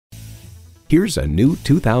Here's a new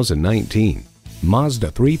 2019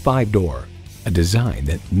 Mazda 3 5-door. A design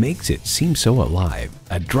that makes it seem so alive.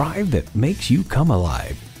 A drive that makes you come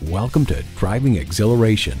alive. Welcome to driving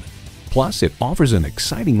exhilaration. Plus, it offers an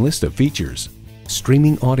exciting list of features.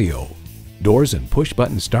 Streaming audio, doors and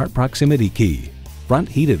push-button start proximity key, front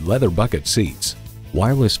heated leather bucket seats,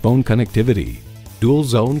 wireless phone connectivity, dual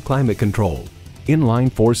zone climate control,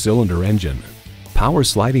 inline 4-cylinder engine, power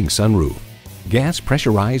sliding sunroof, gas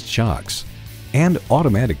pressurized shocks, and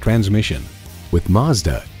automatic transmission. With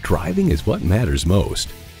Mazda, driving is what matters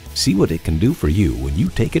most. See what it can do for you when you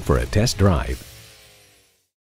take it for a test drive.